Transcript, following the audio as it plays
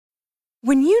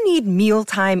When you need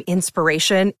mealtime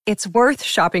inspiration, it's worth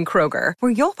shopping Kroger,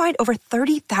 where you'll find over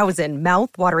 30,000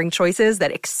 mouth-watering choices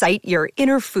that excite your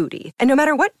inner foodie. And no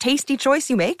matter what tasty choice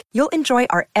you make, you'll enjoy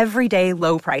our everyday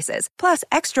low prices, plus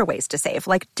extra ways to save,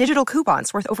 like digital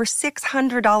coupons worth over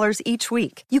 $600 each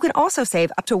week. You can also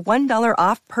save up to $1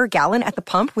 off per gallon at the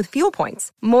pump with fuel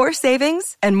points. More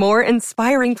savings and more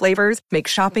inspiring flavors make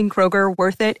shopping Kroger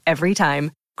worth it every time.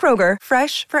 Kroger,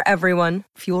 fresh for everyone.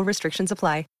 Fuel restrictions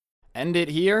apply. End it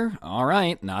here? All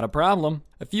right, not a problem.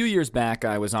 A few years back,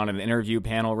 I was on an interview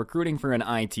panel recruiting for an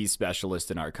IT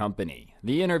specialist in our company.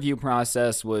 The interview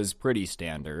process was pretty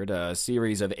standard, a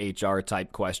series of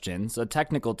HR-type questions, a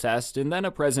technical test, and then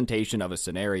a presentation of a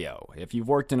scenario. If you've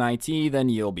worked in IT, then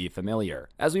you'll be familiar.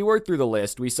 As we worked through the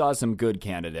list, we saw some good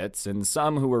candidates and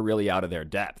some who were really out of their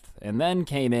depth. And then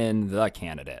came in the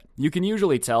candidate. You can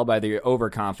usually tell by the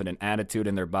overconfident attitude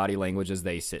in their body language as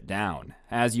they sit down.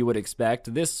 As you would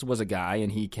expect, this was a guy,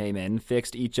 and he came in,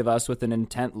 fixed each of us with an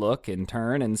intent look in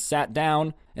turn, and sat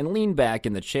down and leaned back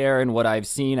in the chair in what I've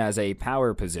seen as a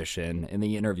power position, and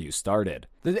the interview started.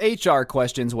 The HR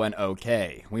questions went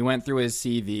okay. We went through his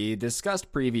CV,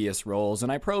 discussed previous roles,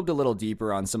 and I probed a little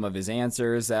deeper on some of his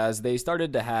answers as they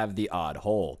started to have the odd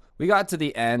hole. We got to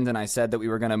the end, and I said that we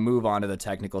were going to move on to the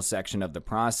technical section of the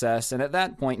process, and at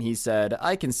that point he said,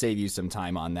 "I can save you some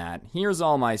time on that. Here's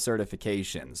all my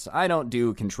certifications. I don't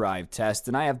do contrived tests,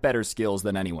 and I have better skills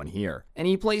than anyone here." And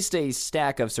he placed a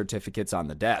stack of certificates on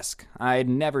the desk. I'd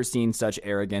never seen such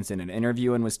arrogance in an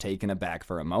interview and was taken aback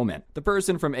for a moment. The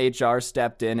person from HR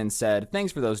stepped in and said,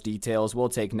 "Thanks for those details, we'll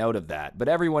take note of that, but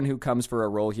everyone who comes for a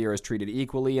role here is treated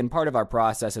equally, and part of our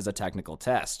process is a technical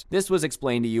test. This was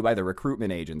explained to you by the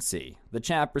recruitment agency." The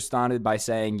chap responded by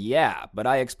saying, "Yeah, but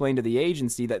I explained to the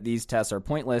agency that these tests are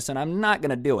pointless and I'm not going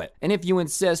to do it. And if you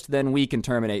insist, then we can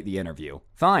terminate the interview."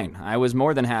 Fine, I was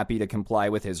more than happy to comply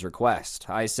with his request.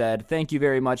 I said, "Thank you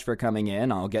very much for coming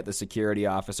in. I'll get the security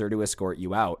officer to escort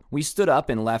you out." We stood up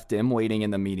and left him waiting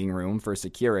in the meeting room for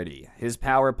security. His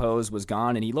power pose was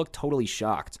gone and he looked totally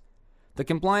shocked. The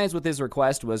compliance with his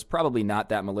request was probably not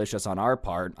that malicious on our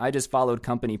part. I just followed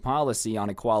company policy on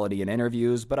equality in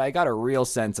interviews, but I got a real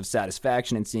sense of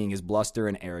satisfaction in seeing his bluster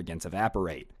and arrogance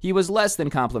evaporate. He was less than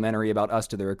complimentary about us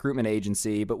to the recruitment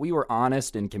agency, but we were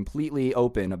honest and completely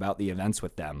open about the events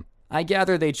with them. I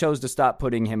gather they chose to stop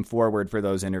putting him forward for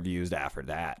those interviews after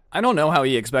that. I don't know how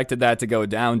he expected that to go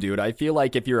down, dude. I feel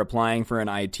like if you're applying for an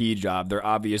IT job, they're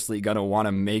obviously gonna want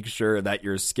to make sure that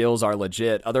your skills are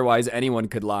legit. Otherwise, anyone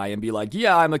could lie and be like,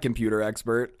 "Yeah, I'm a computer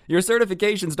expert." Your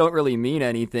certifications don't really mean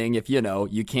anything if,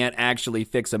 you can't actually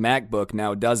fix a MacBook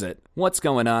now, does it? What's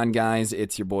going on, guys?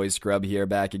 It's your boy Scrub here,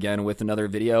 back again with another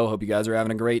video. Hope you guys are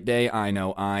having a great day. I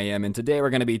know I am. And today we're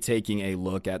going to be taking a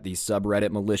look at the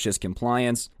subreddit malicious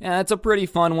compliance. Yeah, it's a pretty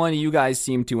fun one. You guys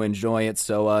seem to enjoy it.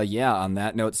 So, on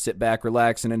that note, sit back,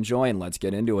 relax, and enjoy, and let's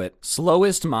get into it.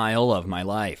 Slowest mile of my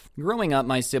life. Growing up,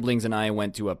 my siblings and I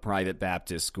went to a private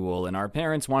Baptist school, and our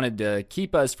parents wanted to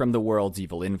keep us from the world's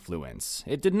evil influence.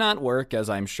 It did not work, as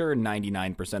I'm sure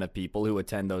 99% of people who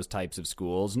attend those types of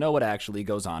schools know what actually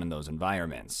goes on in those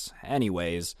environments.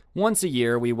 Anyways, once a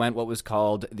year, we went what was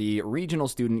called the Regional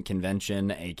Student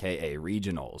Convention, aka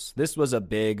Regionals. This was a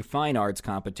big fine arts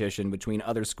competition between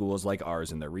other schools like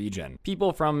ours in the region.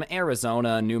 People from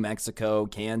Arizona, New Mexico,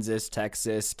 Kansas,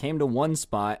 Texas came to one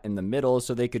spot in the middle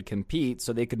so they could compete,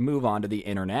 so they could move on to the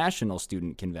International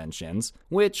Student Conventions,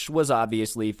 which was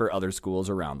obviously for other schools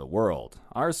around the world.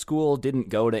 Our school didn't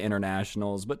go to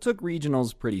internationals, but took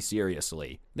regionals pretty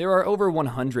seriously. There are over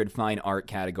 100 fine art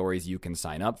categories you can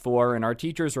sign up for, and our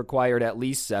teachers required at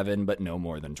least 7, but no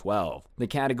more than 12. The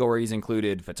categories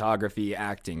included photography,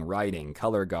 acting, writing,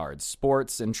 color guards,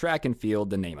 sports, and track and field,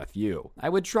 to name a few. I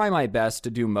would try my best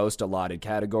to do most allotted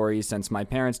categories since my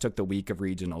parents took the week of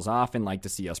regionals off and liked to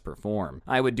see us perform.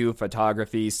 I would do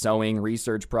photography, sewing,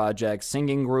 research projects,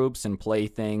 singing groups, and play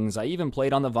things. I even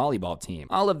played on the volleyball team.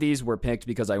 All of these were picked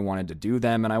because I wanted to do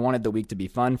them, and I wanted the week to be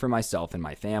fun for myself and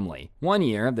my family. One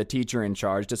year, the teacher in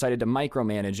charge decided to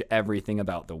micromanage everything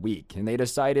about the week, and they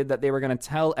decided that they were going to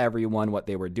tell everyone what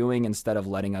they were doing instead of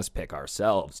letting us pick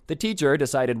ourselves. The teacher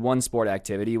decided one sport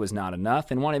activity was not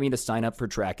enough and wanted me to sign up for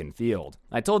track and field.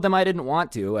 I told them I didn't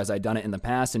want to, as I'd done it in the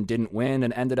past and didn't win,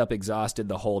 and ended up exhausted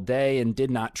the whole day and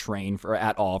did not train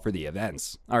at all for the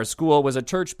events. Our school was a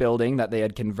church building that they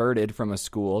had converted from a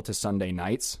school to Sunday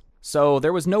nights. So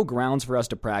there was no grounds for us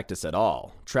to practice at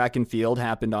all. Track and field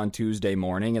happened on Tuesday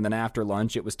morning, and then after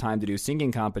lunch it was time to do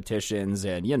singing competitions,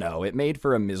 and it made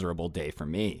for a miserable day for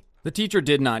me. The teacher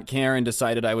did not care and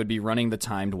decided I would be running the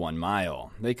timed 1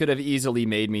 mile. They could have easily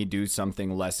made me do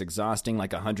something less exhausting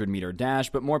like a 100-meter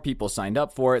dash, but more people signed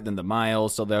up for it than the mile,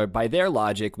 so by their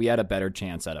logic, we had a better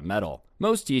chance at a medal.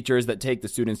 Most teachers that take the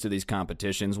students to these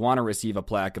competitions want to receive a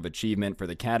plaque of achievement for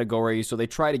the category, so they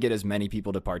try to get as many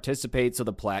people to participate so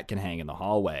the plaque can hang in the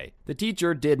hallway. The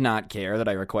teacher did not care that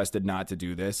I requested not to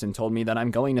do this and told me that I'm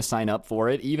going to sign up for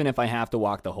it. Even if I have to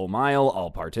walk the whole mile,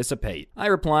 I'll participate. I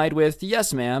replied with,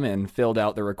 "Yes, ma'am," and filled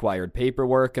out the required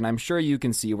paperwork, and I'm sure you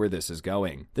can see where this is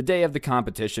going. The day of the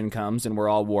competition comes and we're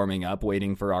all warming up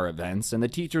waiting for our events, and the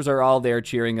teachers are all there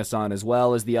cheering us on as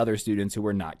well as the other students who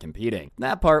were not competing.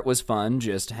 That part was fun,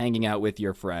 just hanging out with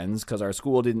your friends, because our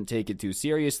school didn't take it too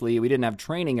seriously. We didn't have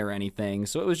training or anything,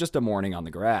 so it was just a morning on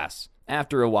the grass.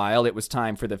 After a while, it was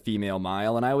time for the female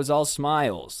mile, and I was all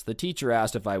smiles. The teacher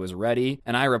asked if I was ready,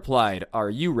 and I replied, "Are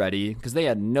you ready?" because they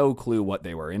had no clue what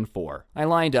they were in for. I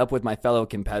lined up with my fellow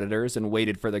competitors and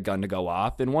waited for the gun to go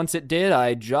off, and once it did,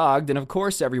 I jogged, and of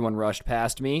course everyone rushed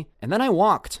past me. And then I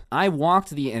walked. I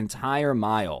walked the entire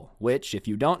mile, which, if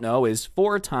you don't know, is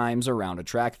 4 times around a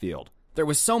track field. There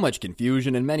was so much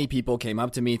confusion, and many people came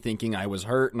up to me thinking I was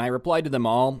hurt, and I replied to them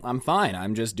all, "I'm fine,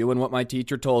 I'm just doing what my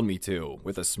teacher told me to,"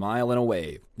 with a smile and a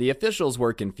wave. The officials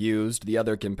were confused, the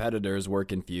other competitors were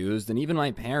confused, and even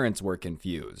my parents were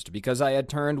confused, because I had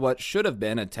turned what should have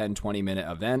been a 10-20-minute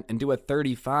event into a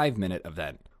 35-minute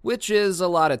event. Which is a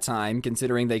lot of time,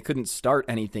 considering they couldn't start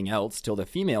anything else till the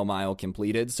female mile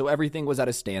completed, so everything was at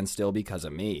a standstill because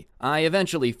of me. I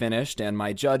eventually finished, and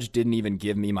my judge didn't even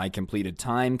give me my completed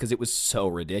time because it was so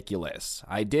ridiculous.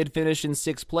 I did finish in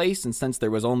 6th place, and since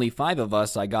there was only 5 of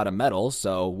us, I got a medal,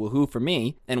 so woohoo for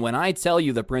me. And when I tell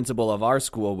you the principal of our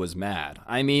school was mad,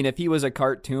 I mean, if he was a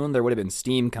cartoon, there would have been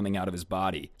steam coming out of his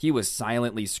body. He was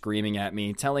silently screaming at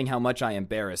me, telling how much I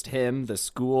embarrassed him, the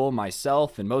school,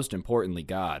 myself, and most importantly,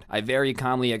 God. I very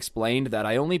calmly explained that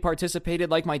I only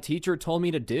participated like my teacher told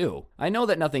me to do. I know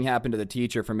that nothing happened to the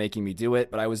teacher for making me do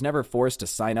it, but I was never forced to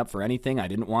sign up for anything I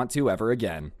didn't want to ever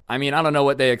again. I mean, I don't know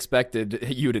what they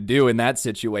expected you to do in that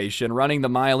situation. Running the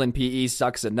mile in PE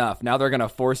sucks enough. Now they're going to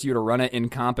force you to run it in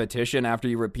competition after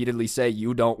you repeatedly say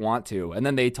you don't want to. And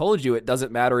then they told you it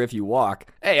doesn't matter if you walk.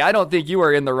 Hey, I don't think you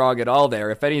are in the wrong at all there.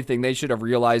 If anything, they should have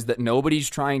realized that nobody's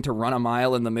trying to run a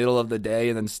mile in the middle of the day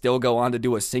and then still go on to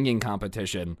do a singing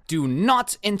competition. "Do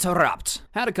not interrupt."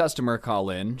 Had a customer call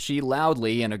in. She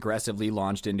loudly and aggressively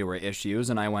launched into her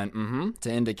issues, and I went,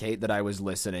 to indicate that I was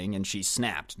listening, and she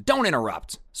snapped, "Don't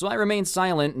interrupt." So I remained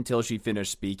silent until she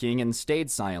finished speaking and stayed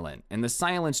silent, and the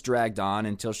silence dragged on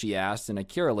until she asked in a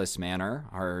querulous manner,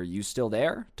 "Are you still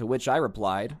there?" To which I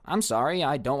replied, "I'm sorry,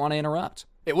 I don't want to interrupt."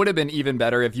 It would have been even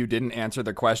better if you didn't answer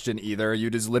the question either. You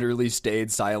just literally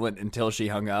stayed silent until she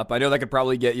hung up. I know that could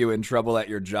probably get you in trouble at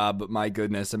your job, but my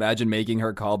goodness, imagine making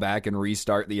her call back and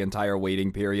restart the entire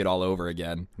waiting period all over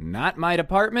again. Not my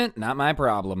department, not my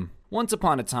problem. Once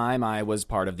upon a time, I was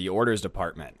part of the orders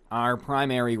department. Our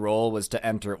primary role was to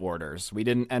enter orders. We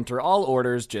didn't enter all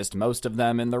orders, just most of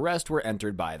them, and the rest were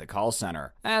entered by the call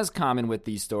center. As common with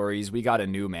these stories, we got a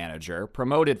new manager,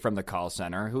 promoted from the call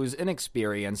center, who's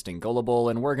inexperienced and gullible,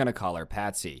 and we're gonna call her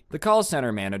Patsy. The call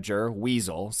center manager,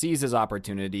 Weasel, sees his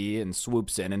opportunity and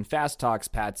swoops in and fast talks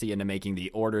Patsy into making the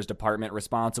orders department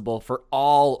responsible for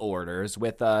all orders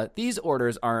with, these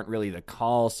orders aren't really the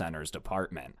call center's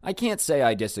department. I can't say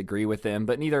I disagree with him,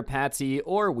 but neither Patsy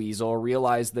or Weasel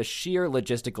realized the sheer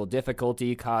logistical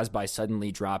difficulty caused by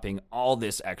suddenly dropping all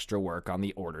this extra work on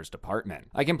the orders department.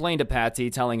 I complained to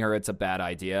Patsy, telling her it's a bad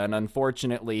idea, and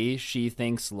unfortunately, she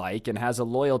thinks like and has a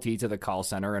loyalty to the call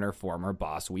center and her former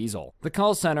boss, Weasel. The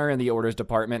call center and the orders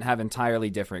department have entirely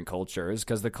different cultures,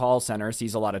 because the call center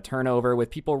sees a lot of turnover,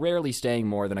 with people rarely staying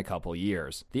more than a couple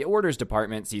years. The orders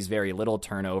department sees very little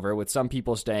turnover, with some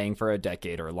people staying for a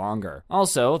decade or longer.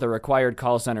 Also, the required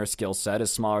call center skill set is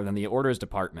smaller than the orders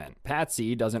department.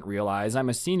 Patsy doesn't realize I'm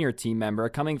a senior team member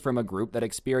coming from a group that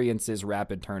experiences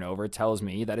rapid turnover, tells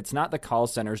me that it's not the call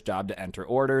center's job to enter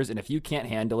orders, and if you can't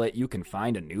handle it, you can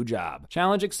find a new job.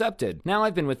 Challenge accepted. Now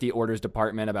I've been with the orders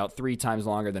department about 3 times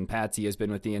longer than Patsy has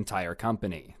been with the entire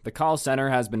company. The call center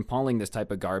has been pulling this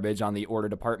type of garbage on the order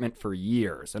department for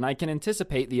years, and I can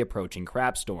anticipate the approaching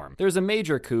crap storm. There's a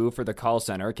major coup for the call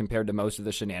center compared to most of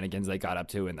the shenanigans they got up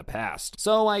to in the past.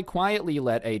 So I quietly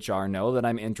let HR know that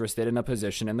I'm interested in a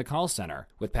position in the call center.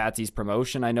 With Patsy's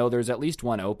promotion, I know there's at least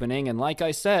one opening, and like I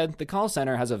said, the call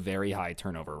center has a very high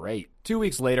turnover rate. 2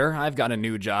 weeks later, I've got a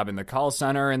new job in the call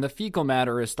center, and the fecal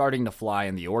matter is starting to fly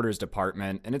in the orders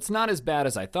department, and it's not as bad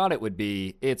as I thought it would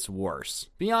be, it's worse.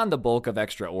 Beyond the bulk of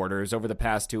extra orders, over the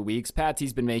past 2 weeks,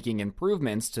 Patsy's been making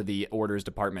improvements to the orders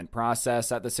department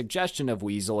process at the suggestion of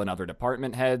Weasel and other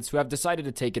department heads who have decided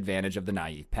to take advantage of the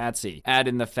naive Patsy. Add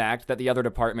in the fact that the other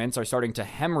departments are starting to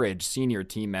hemorrhage senior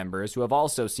team members who have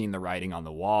also seen the writing on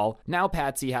the wall. Now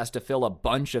Patsy has to fill a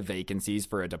bunch of vacancies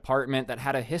for a department that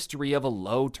had a history of a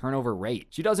low turnover rate.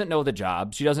 She doesn't know the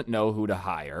job, she doesn't know who to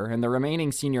hire, and the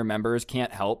remaining senior members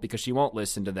can't help because she won't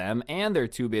listen to them, and they're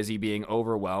too busy being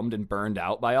overwhelmed and burned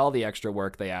out by all the extra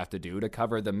work they have to do to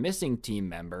cover the missing team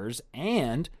members,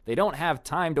 and they don't have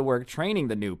time to work training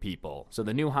the new people. So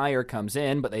the new hire comes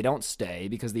in, but they don't stay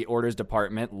because the orders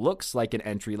department looks like an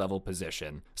entry-level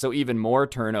position. So even more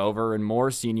turnover and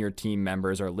more senior team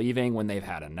members are leaving when they've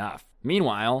had enough.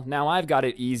 Meanwhile, now I've got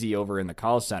it easy over in the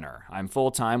call center. I'm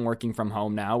full-time working from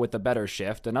home now with a better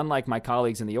shift, and unlike my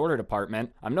colleagues in the order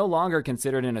department, I'm no longer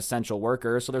considered an essential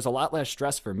worker, so there's a lot less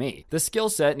stress for me. The skill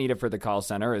set needed for the call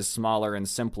center is smaller and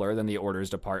simpler than the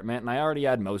orders department, and I already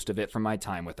had most of it from my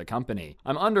time with the company.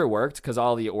 I'm underworked because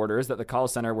all the orders that the call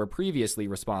center were previously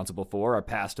responsible for are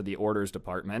passed to the orders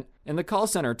department, and the call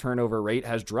center turnover rate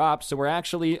has dropped, so we're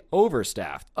actually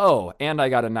overstaffed. Oh, and I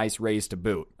got a nice raise to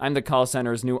boot. I'm the call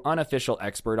center's new unofficial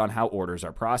expert on how orders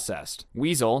are processed.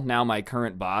 Weasel, now my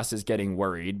current boss, is getting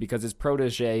worried because his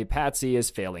protege, Patsy, is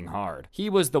failing hard. He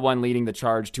was the one leading the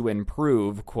charge to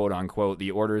improve, quote-unquote,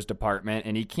 the orders department,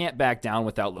 and he can't back down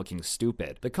without looking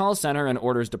stupid. The call center and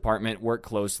orders department work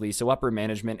closely, so upper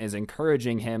management is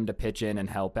encouraging him to pitch in and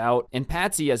help out, and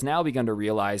Patsy has now begun to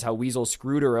realize how Weasel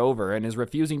screwed her over and is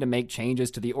refusing to make changes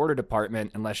to the order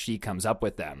department unless she comes up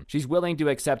with them. She's willing to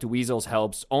accept Weasel's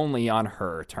helps only on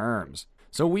her terms.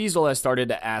 So Weasel has started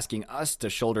to asking us to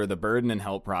shoulder the burden and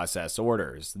help process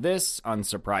orders. This,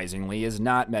 unsurprisingly, is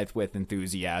not met with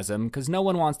enthusiasm because no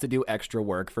one wants to do extra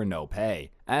work for no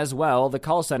pay. As well, the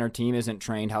call center team isn't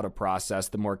trained how to process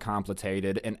the more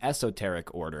complicated and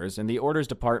esoteric orders, and the orders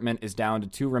department is down to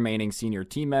 2 remaining senior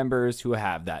team members who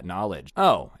have that knowledge.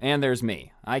 Oh, and there's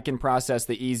me. I can process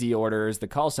the easy orders the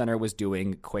call center was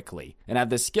doing quickly, and have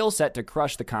the skill set to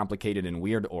crush the complicated and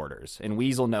weird orders, and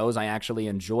Weasel knows I actually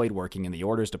enjoyed working in the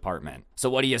orders department. So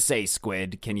what do you say,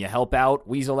 Squid? Can you help out?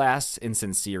 Weasel asks,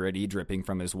 insincerity dripping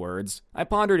from his words. I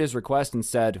pondered his request and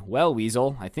said, well,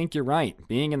 Weasel, I think you're right.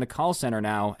 Being in the call center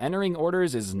now, entering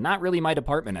orders is not really my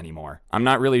department anymore. I'm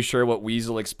not really sure what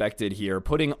Weasel expected here.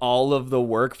 Putting all of the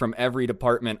work from every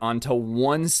department onto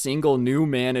one single new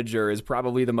manager is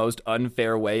probably the most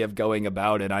unfair way of going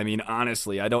about it. I mean,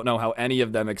 honestly, I don't know how any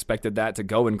of them expected that to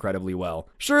go incredibly well.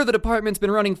 Sure, the department's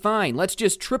been running fine. Let's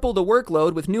just triple the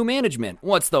workload with new management.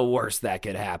 What's the worst that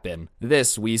could happen?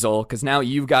 This, Weasel, because now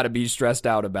you've got to be stressed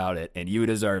out about it, and you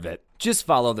deserve it. Just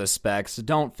follow the specs,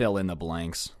 don't fill in the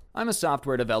blanks. I'm a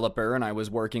software developer, and I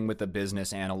was working with a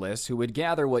business analyst who would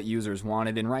gather what users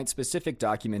wanted and write specific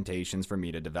documentations for me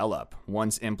to develop.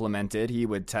 Once implemented, he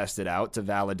would test it out to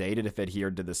validate it if it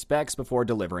adhered to the specs before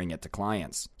delivering it to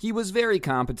clients. He was very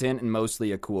competent and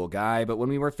mostly a cool guy, but when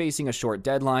we were facing a short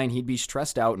deadline, he'd be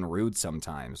stressed out and rude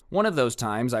sometimes. One of those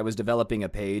times, I was developing a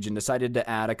page and decided to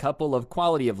add a couple of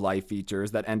quality of life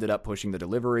features that ended up pushing the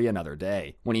delivery another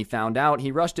day. When he found out, he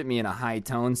rushed at me in a high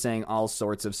tone saying all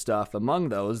sorts of stuff, among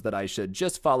those that I should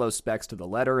just follow specs to the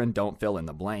letter and don't fill in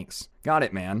the blanks. Got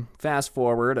it, man. Fast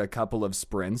forward a couple of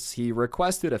sprints, he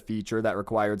requested a feature that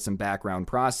required some background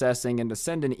processing and to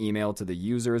send an email to the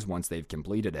users once they've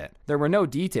completed it. There were no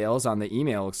details on the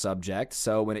email subject,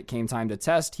 so when it came time to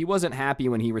test, he wasn't happy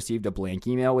when he received a blank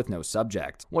email with no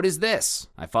subject. What is this?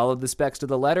 I followed the specs to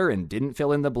the letter and didn't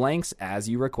fill in the blanks as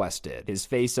you requested. His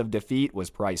face of defeat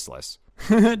was priceless.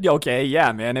 Okay,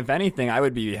 yeah, man, if anything, I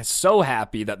would be so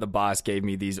happy that the boss gave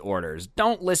me these orders.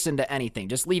 Don't listen to anything.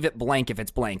 Just leave it blank if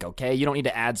it's blank, okay? You don't need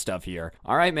to add stuff here.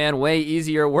 All right, man, way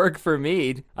easier work for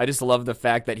me. I just love the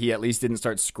fact that he at least didn't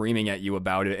start screaming at you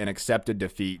about it and accepted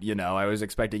defeat. You know, I was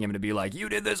expecting him to be like, you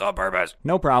did this on purpose.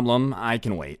 No problem, I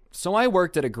can wait. So I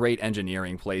worked at a great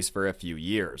engineering place for a few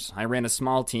years. I ran a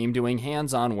small team doing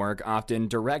hands-on work, often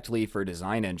directly for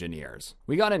design engineers.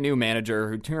 We got a new manager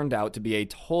who turned out to be a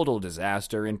total disaster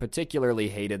and particularly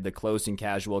hated the close and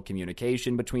casual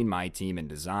communication between my team and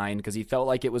design because he felt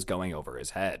like it was going over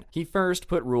his head. He first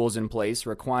put rules in place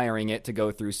requiring it to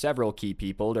go through several key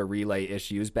people to relay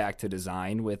issues back to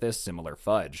design with a similar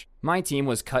fudge. My team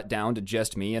was cut down to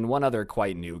just me and one other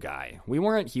quite new guy. We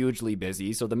weren't hugely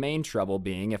busy, so the main trouble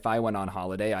being if I went on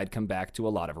holiday, I'd come back to a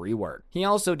lot of rework. He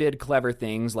also did clever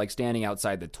things like standing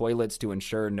outside the toilets to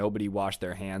ensure nobody washed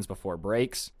their hands before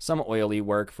breaks, some oily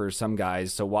work for some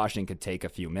guys so washing could take a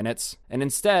few minutes, and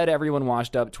instead everyone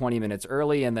washed up 20 minutes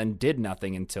early and then did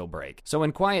nothing until break. So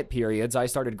in quiet periods, I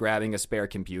started grabbing a spare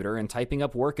computer and typing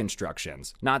up work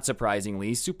instructions. Not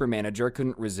surprisingly, Super Manager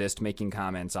couldn't resist making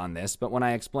comments on this, but when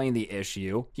I explained the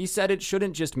issue, he said it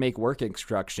shouldn't just make work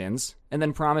instructions, and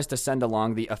then promised to send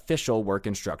along the official work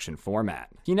instruction format.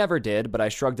 He never did, but I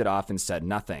shrugged it off and said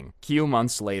nothing. Few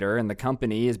months later, and the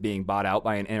company is being bought out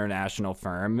by an international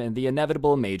firm and the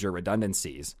inevitable major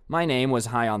redundancies. My name was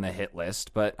high on the hit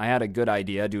list, but I had a good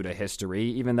idea due to history,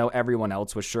 even though everyone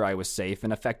else was sure I was safe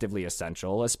and effectively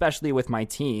essential, especially with my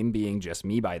team being just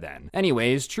me by then.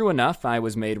 Anyways, true enough, I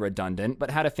was made redundant,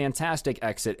 but had a fantastic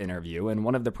exit interview, and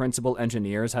one of the principal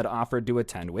engineers had offered to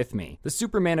attend with me. The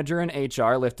super manager and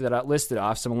HR listed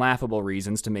off some laughable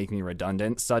reasons to make me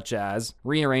redundant, such as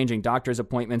rearranging doctor's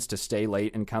appointments to stay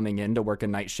late and coming in to work a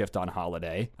night shift on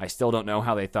holiday. I still don't know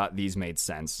how they thought these made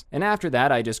sense. And after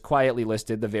that, I just quietly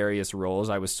listed the various roles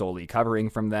I was solely covering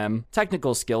from them,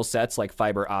 technical skill sets like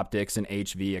fiber optics and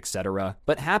HV, etc.,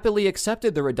 but happily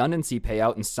accepted the redundancy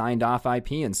payout and signed off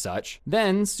IP and such.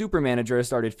 Then, Super Manager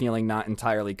started feeling not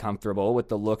entirely comfortable with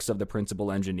the looks of the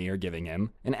principal engineer giving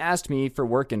him, and asked me for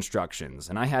work instructions,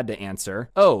 and I had to answer,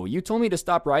 "Oh, you told me to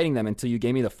stop writing them until you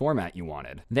gave me the format you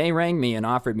wanted." They rang me and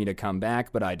offered me to come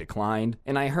back, but I declined,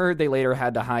 and I heard they later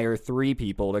had to hire 3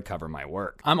 people to cover my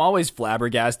work. I'm always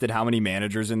flabbergasted how many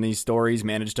managers in these stories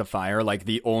manage to fire like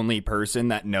the only person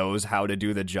that knows how to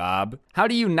do the job. How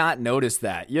do you not notice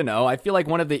that? You know, I feel like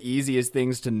one of the easiest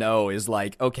things to know is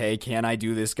like, okay, can I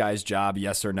do this guy's job,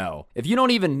 yes or no? If you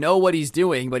don't even know what he's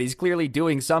doing, but he's clearly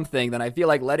doing something, then I feel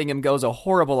like letting him go is a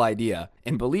horrible idea.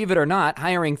 And believe it or not,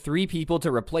 hiring 3 people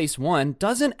to replace one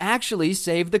doesn't actually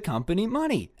save the company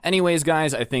money. Anyways,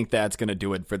 guys, I think that's gonna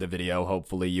do it for the video.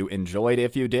 Hopefully you enjoyed.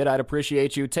 If you did, I'd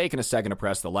appreciate you taking a second to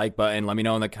press the like button. Let me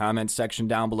know in the comments section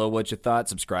down below what you thought.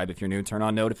 Subscribe if you're new, turn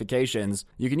on notifications.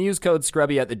 You can use code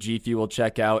Scrubby at the G Fuel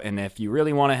checkout, and if you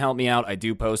really want to help me out, I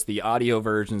do post the audio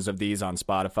versions of these on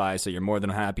Spotify, so you're more than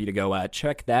happy to go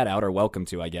check that out, or welcome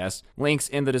to, I guess. Links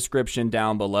in the description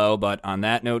down below, but on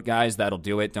that note, guys, that'll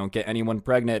do it. Don't get anyone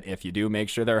pregnant. If you do, make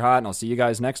sure they're hot, and I'll see you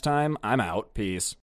guys next time. I'm out. Peace.